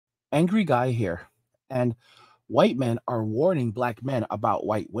Angry guy here, and white men are warning black men about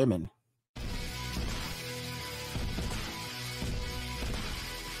white women.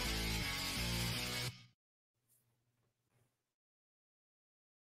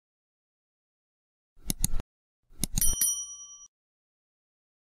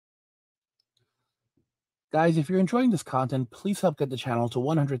 Guys, if you're enjoying this content, please help get the channel to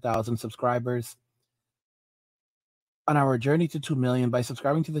 100,000 subscribers on our journey to 2 million by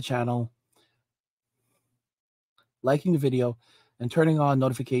subscribing to the channel, liking the video, and turning on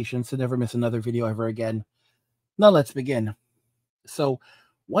notifications to never miss another video ever again. Now let's begin. So,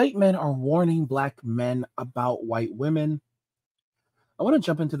 white men are warning black men about white women. I want to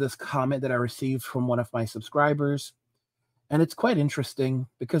jump into this comment that I received from one of my subscribers. And it's quite interesting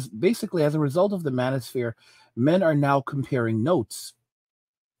because basically, as a result of the manosphere, men are now comparing notes.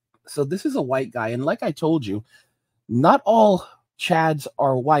 So this is a white guy. And like I told you, not all Chads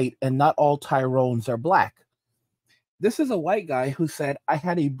are white and not all Tyrones are black. This is a white guy who said, I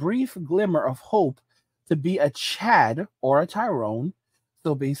had a brief glimmer of hope to be a Chad or a Tyrone.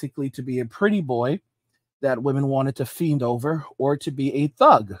 So basically to be a pretty boy that women wanted to fiend over, or to be a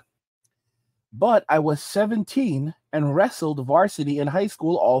thug. But I was 17 and wrestled varsity in high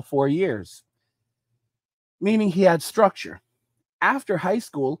school all 4 years, meaning he had structure. After high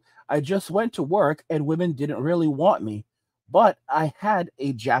school, I just went to work and women didn't really want me, but I had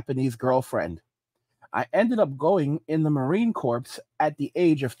a Japanese girlfriend. I ended up going in the Marine Corps at the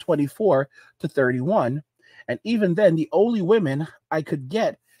age of 24 to 31, and even then, the only women I could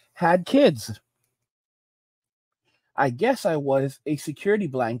get had kids. I guess I was a security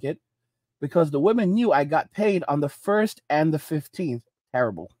blanket because the women knew I got paid on the 1st and the 15th.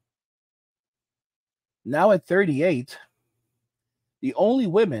 Terrible. Now at 38, the only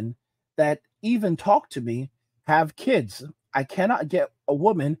women that even talk to me have kids. I cannot get a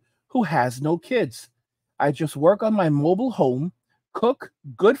woman who has no kids. I just work on my mobile home, cook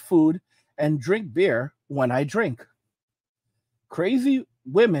good food, and drink beer when I drink. Crazy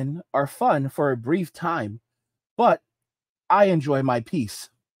women are fun for a brief time, but I enjoy my peace.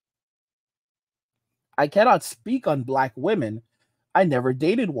 I cannot speak on black women. I never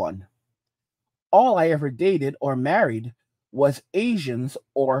dated one. All I ever dated or married was Asians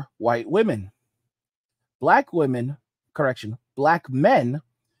or white women. Black women, black men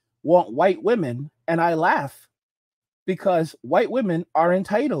want white women, and I laugh because white women are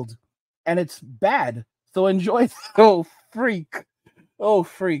entitled and it's bad. So enjoy. Oh, freak. Oh,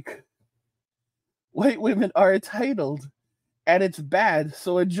 freak. White women are entitled and it's bad.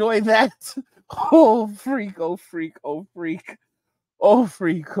 So enjoy that. Oh, freak. Oh, freak. Oh, freak. Oh,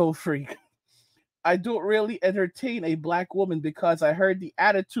 freak. Oh, freak. I don't really entertain a black woman because I heard the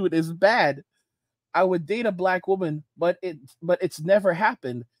attitude is bad. I would date a black woman, but it's never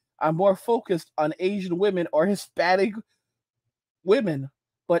happened. I'm more focused on Asian women or Hispanic women.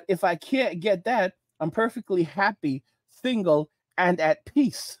 But if I can't get that, I'm perfectly happy, single, and at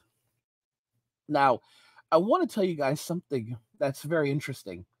peace. Now, I want to tell you guys something that's very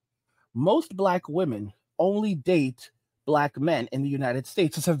interesting. Most black women only date black men in the United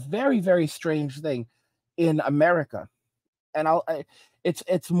States. It's a very, very strange thing in America. And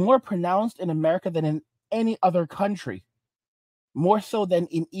it's more pronounced in America than in any other country, more so than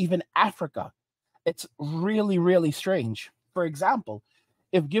in even Africa. It's really, really strange. For example,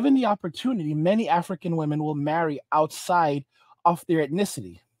 if given the opportunity, many African women will marry outside of their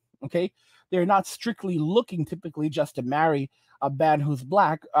ethnicity. Okay, they're not strictly looking typically just to marry a man who's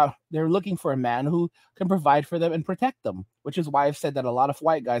black. They're looking for a man who can provide for them and protect them, which is why I've said that a lot of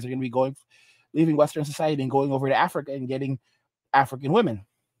white guys are going to be leaving Western society and going over to Africa and getting African women,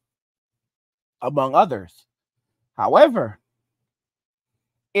 among others. However,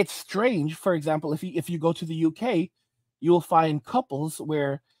 it's strange. For example, if you go to the UK, you'll find couples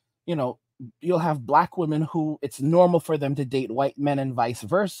where, you know, you'll have black women who it's normal for them to date white men and vice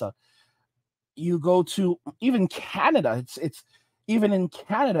versa. You go to even Canada, it's even in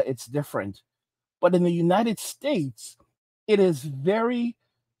Canada it's different. But in the United States, it's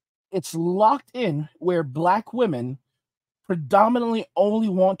locked in where black women predominantly only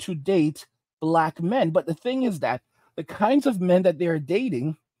want to date black men. But the thing is that the kinds of men that they're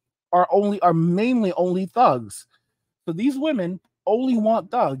dating are mainly only thugs. So these women only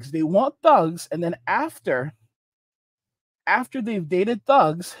want thugs. They want thugs, and then after they've dated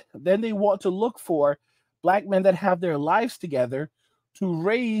thugs, then they want to look for black men that have their lives together to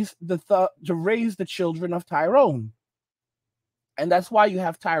raise the children of Tyrone. And that's why you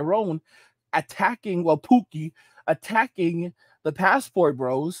have Tyrone attacking, well, Pookie attacking the passport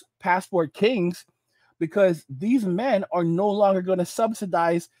passport kings, because these men are no longer going to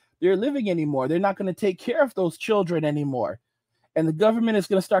subsidize they're living anymore. They're not going to take care of those children anymore. And the government is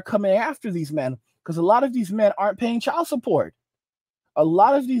going to start coming after these men because a lot of these men aren't paying child support. A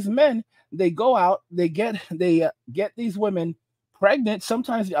lot of these men, they go out, they get these women pregnant.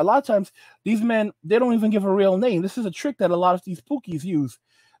 Sometimes, a lot of times, these men, they don't even give a real name. This is a trick that a lot of these pookies use.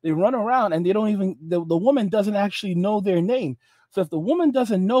 They run around and they don't even, the woman doesn't actually know their name. So if the woman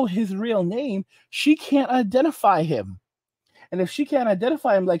doesn't know his real name, she can't identify him. And if she can't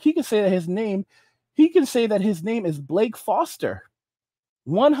identify him, like he can say that his name is Blake Foster.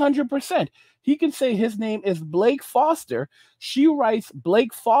 100%. He can say his name is Blake Foster. She writes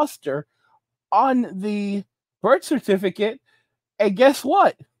Blake Foster on the birth certificate. And guess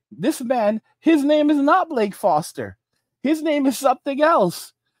what? This man, his name is not Blake Foster. His name is something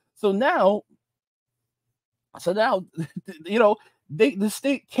else. So now, you know, the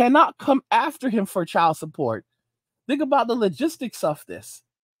state cannot come after him for child support. Think about the logistics of this.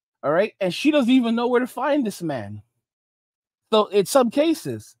 All right. And she doesn't even know where to find this man. So in some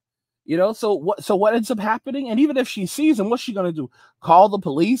cases, you know, so what ends up happening? And even if she sees him, what's she going to do? Call the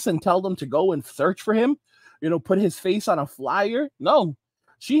police and tell them to go and search for him? You know, put his face on a flyer? No.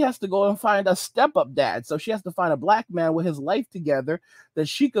 She has to go and find a step-up dad. So she has to find a black man with his life together that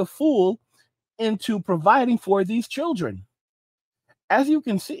she could fool into providing for these children. As you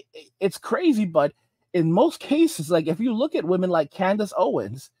can see, it's crazy, but in most cases, like if you look at women like Candace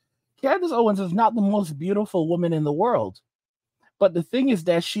Owens is not the most beautiful woman in the world. But the thing is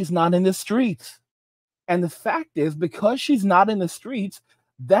that she's not in the streets. And the fact is, because she's not in the streets,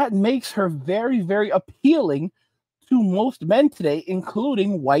 that makes her very, very appealing to most men today,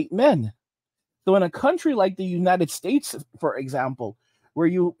 including white men. So in a country like the United States, for example, where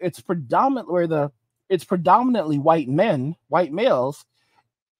it's predominantly white men, white males,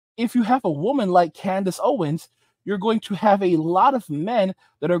 if you have a woman like Candace Owens, you're going to have a lot of men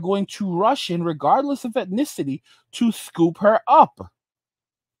that are going to rush in, regardless of ethnicity, to scoop her up.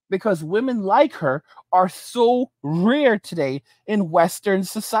 Because women like her are so rare today in Western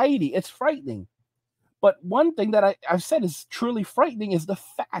society. It's frightening. But one thing that I've said is truly frightening is the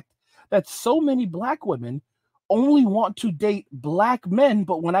fact that so many black women only want to date black men.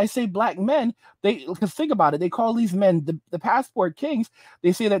 But when I say black men, because think about it, they call these men the passport kings.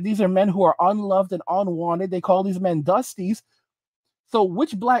 They say that these are men who are unloved and unwanted. They call these men dusties. So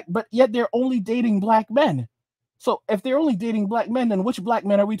but yet they're only dating black men. So if they're only dating black men, then which black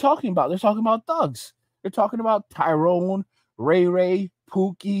men are we talking about? They're talking about thugs. They're talking about Tyrone, Ray Ray,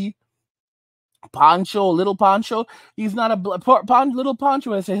 Pookie, Pancho, Little Pancho. He's not Little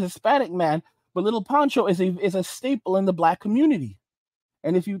Pancho is a Hispanic man, but Little Pancho is a staple in the black community.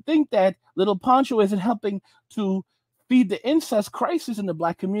 And if you think that Little Pancho isn't helping to feed the incest crisis in the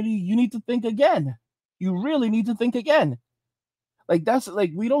black community, you need to think again. You really need to think again.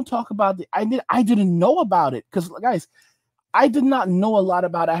 Like we don't talk about I didn't know about it because guys, I did not know a lot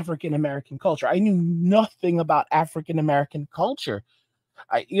about African American culture. I knew nothing about African American culture.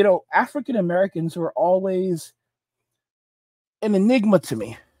 African Americans were always an enigma to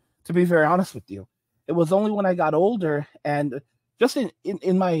me, to be very honest with you. It was only when I got older and just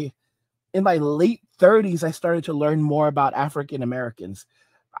in my late 30s, I started to learn more about African Americans.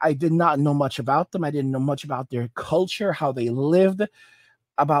 I did not know much about them. I didn't know much about their culture, how they lived,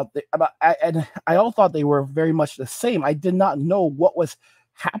 and I all thought they were very much the same. I did not know what was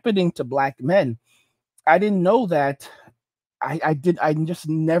happening to black men. I didn't know that. I just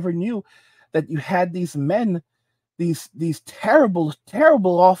never knew that you had these men, these terrible,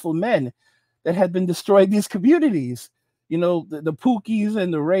 terrible, awful men that had been destroying these communities. You know, the Pookies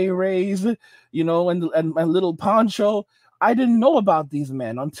and the Ray Rays, you know, and Little Pancho. I didn't know about these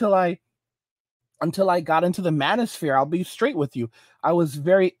men until I got into the manosphere. I'll be straight with you. I was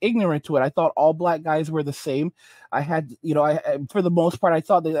very ignorant to it. I thought all black guys were the same. I had, for the most part, I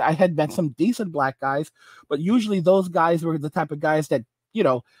thought that I had met some decent black guys, but usually those guys were the type of guys that,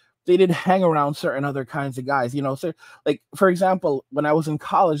 they didn't hang around certain other kinds of guys, So, like, for example, when I was in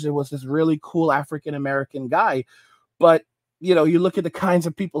college, there was this really cool African-American guy, but, you look at the kinds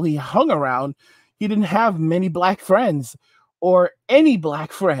of people he hung around, he didn't have many black friends or any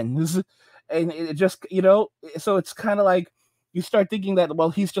black friends. And it just, so it's kind of like you start thinking that,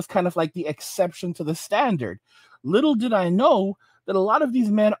 well, he's just kind of like the exception to the standard. Little did I know that a lot of these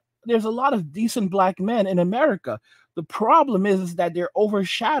men, there's a lot of decent black men in America. The problem is that they're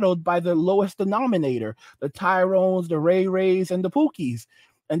overshadowed by the lowest denominator, the Tyrones, the Ray Rays, and the Pookies.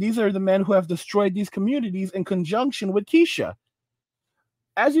 And these are the men who have destroyed these communities in conjunction with Keisha.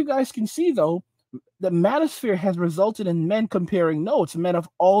 As you guys can see, though, the manosphere has resulted in men comparing notes, men of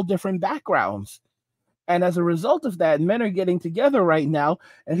all different backgrounds. And as a result of that, men are getting together right now.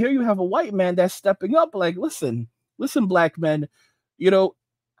 And here you have a white man that's stepping up, like, listen, black men, you know,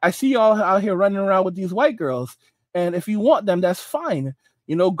 I see y'all out here running around with these white girls. And if you want them, that's fine.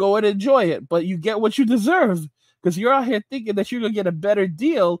 Go and enjoy it. But you get what you deserve, because you're out here thinking that you're gonna get a better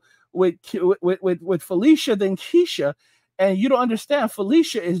deal with Felicia than Keisha. And you don't understand.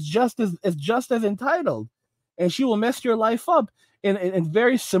 Felicia is just as entitled, and she will mess your life up in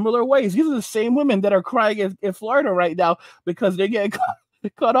very similar ways. These are the same women that are crying in Florida right now because they're getting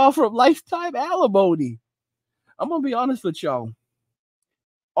cut off from lifetime alimony. I'm gonna be honest with y'all.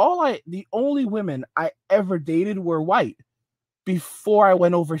 The only women I ever dated were white before I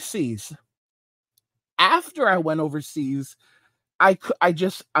went overseas. After I went overseas, I'm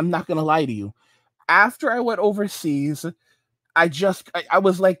not gonna lie to you. After I went overseas, I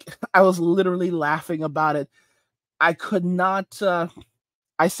was like, I was literally laughing about it. I could not.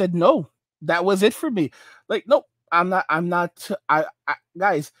 I said no. That was it for me. Like, nope. I'm not.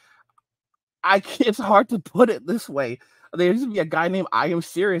 Guys, it's hard to put it this way. There used to be a guy named I Am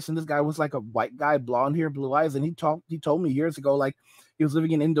Serious, and this guy was like a white guy, blonde hair, blue eyes, and he told me years ago, like, he was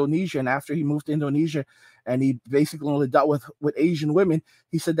living in Indonesia, and after he moved to Indonesia, and he basically only dealt with Asian women,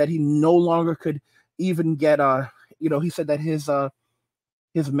 he said that he no longer could even get he said that his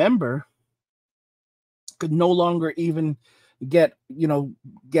member could no longer even get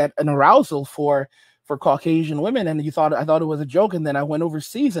an arousal for Caucasian women. And I thought it was a joke, and then I went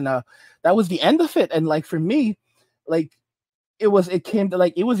overseas, and that was the end of it. And like, for me, like, it was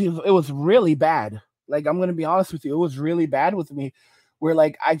really bad. Like, I'm gonna be honest with you, it was really bad with me, where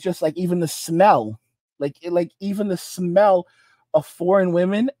like I just, like, even the smell, even the smell of foreign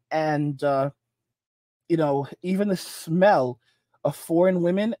women, and even the smell of foreign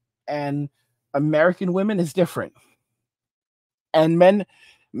women and American women is different. And men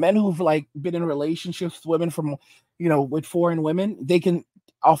who've like been in relationships with women from, with foreign women, they can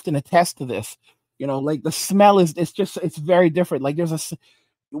often attest to this. Like, the smell it's very different. Like,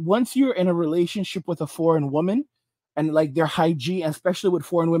 once you're in a relationship with a foreign woman, and like their hygiene, especially with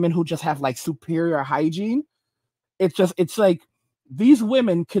foreign women who just have like superior hygiene, it's like these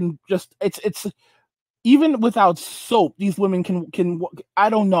women can just, it's even without soap, these women can I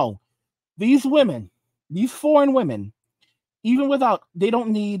don't know. These foreign women, even without, they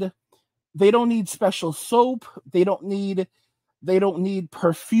don't need special soap. They don't need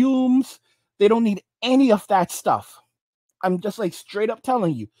perfumes. They don't need any of that stuff. I'm just like straight up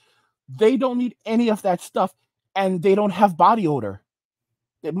telling you, they don't need any of that stuff, and they don't have body odor.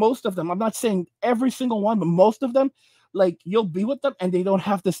 Most of them, I'm not saying every single one, but most of them, like, you'll be with them and they don't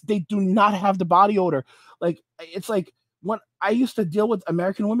have this, they do not have the body odor. Like, it's like, when I used to deal with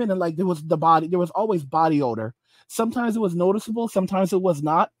American women, and like there was always body odor. Sometimes it was noticeable, sometimes it was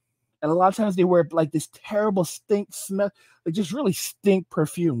not. And a lot of times they wear like this terrible stink smell, like just really stink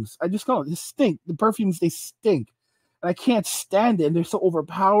perfumes. I just call it just stink. The perfumes, they stink. And I can't stand it. And they're so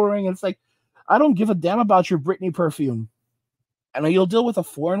overpowering. And it's like, I don't give a damn about your Britney perfume. And you'll deal with a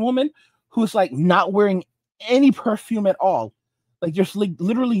foreign woman who's like not wearing any perfume at all. Like, there's like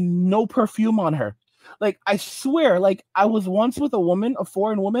literally no perfume on her. Like, I swear, like, I was once with a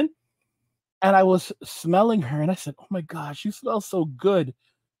foreign woman, and I was smelling her, and I said, "Oh my gosh, you smell so good.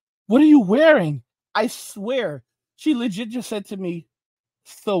 What are you wearing?" I swear, she legit just said to me,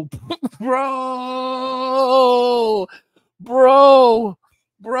 "Soap." bro.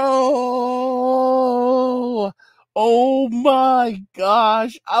 Oh my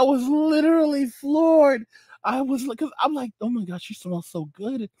gosh. I was literally floored. I was like, because I'm like, oh my gosh, she smells so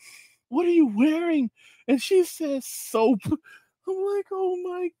good. What are you wearing? And she says soap. I'm like, oh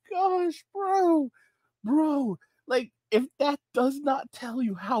my gosh, bro. Like, if that does not tell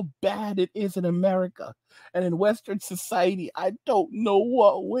you how bad it is in America and in Western society, I don't know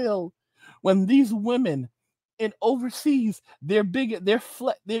what will. When these women in overseas, they're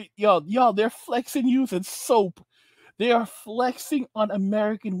flexing using soap. They are flexing on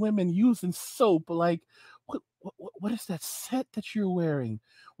American women using soap. Like, what is that set that you're wearing?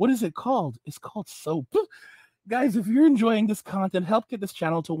 What is it called? It's called soap. Guys, if you're enjoying this content, help get this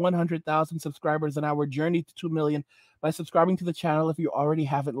channel to 100,000 subscribers in our journey to 2 million by subscribing to the channel if you already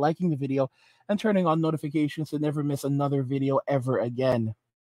haven't, liking the video, and turning on notifications to never miss another video ever again.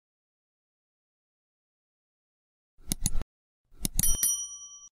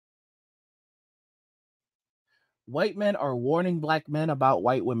 White men are warning black men about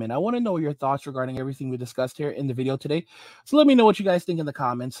white women. I want to know your thoughts regarding everything we discussed here in the video today. So let me know what you guys think in the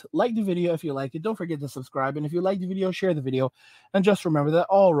comments. Like the video if you like it. Don't forget to subscribe. And if you like the video, share the video. And just remember that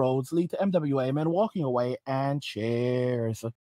all roads lead to MWA Men walking away. And cheers.